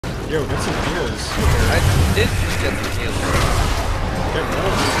Yo, get some heals. I did just get the heals. Get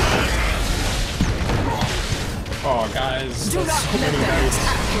more. Oh, guys. Do That's not so let many them guys.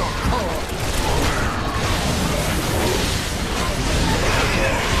 attack your core.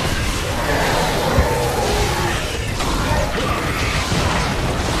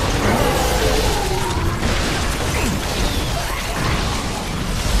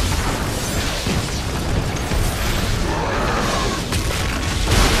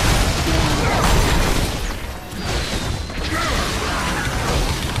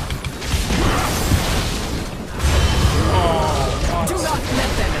 Do not let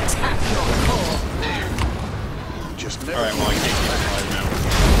them attack your core. Just never. Alright, well, I can't keep it alive now.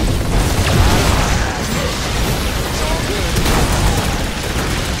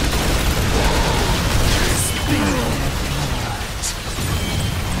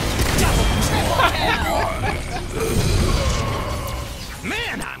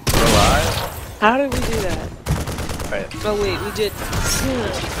 Man, I'm Alive? How did we do that? Right. Oh wait, we did. It's,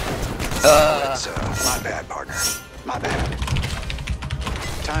 my bad, partner. My bad.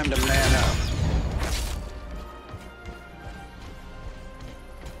 Time to man up.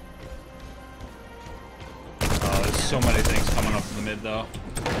 Oh, there's so many things coming up in the mid though.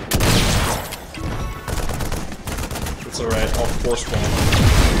 It's alright, I'll force one.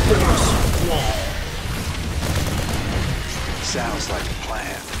 Sounds like a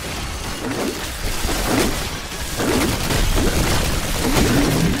plan. I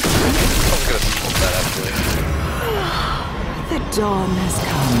was gonna smoke that actually. The dawn has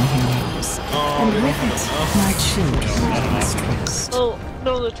come, heroes. And with it, my children must rest. Oh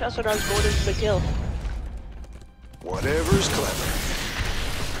no, the Tesla dog's going into the kill. Whatever's clever.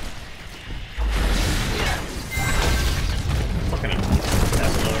 Fucking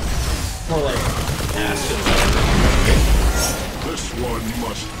Tesla. More like acid. This one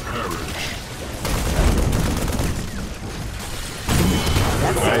must perish.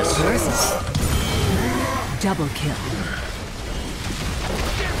 Nice. Double kill.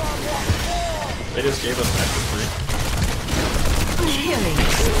 They just gave us an extra 3. Killing.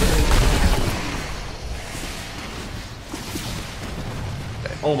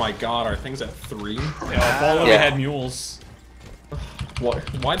 Oh my god, are things at 3? Yeah, if all we Yeah. had mules. What?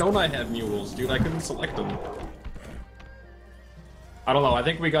 Why don't I have mules, dude? I couldn't select them. I don't know, I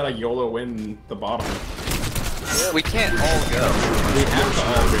think we gotta YOLO win the bottom. We can't all go. We have to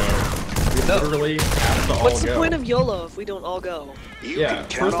all go. We No. literally have to all What's go. the point of YOLO if we don't all go? You Yeah, can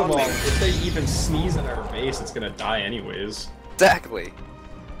count first of on all, me. if they even sneeze at our base, it's gonna die anyways. Exactly.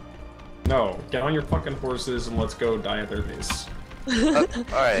 No, get on your fucking horses and let's go die at their base.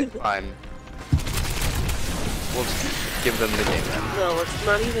 Alright, fine. We'll just give them the game then. No, it's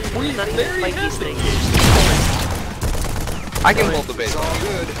not even. Not They even already like have these the things. base. I can hold the base. It's all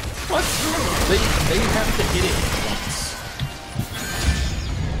good. What? They have to hit it once.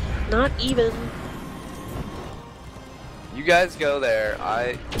 Not even. You guys go there.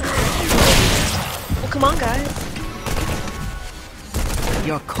 Well, come on, guys.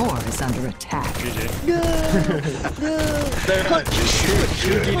 Your core is under attack. No. They're Punch. Just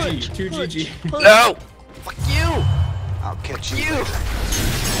shoot it. 2 GG. Punch. No! Fuck you! I'll catch you. You!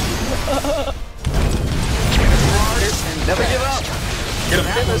 later. Never give up! Get him.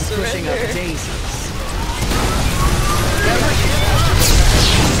 Never Pushing up surrender. daisies.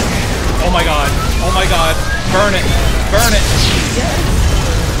 Oh my god. Oh my god. Burn it. Burn it.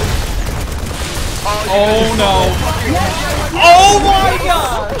 Oh no. Oh my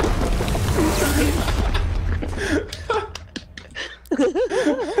god!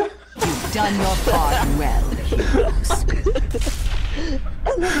 You've done your part well, heroes.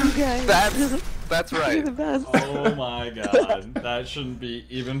 That's right. You're the best. Oh my god. That shouldn't be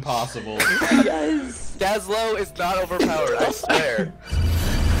even possible. Yes. Dazlo is not overpowered, I swear.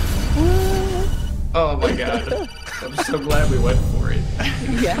 Oh my god. I'm so glad we went for it.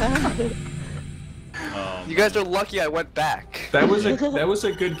 Yeah. You guys are lucky I went back. That was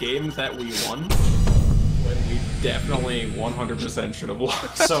a good game that we won. When we definitely 100% should have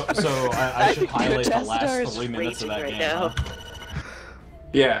lost. So I should highlight the Testar last is 3 minutes of that raging right game. now. Huh?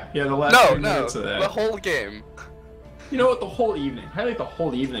 Yeah, the last No, 3 minutes of that. the whole game. You know what? The whole evening. Highlight the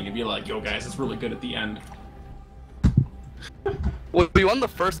whole evening and be like, yo guys, it's really good at the end. Well, we won the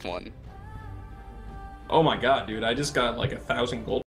first one. Oh my god, dude, I just got like 1,000 gold.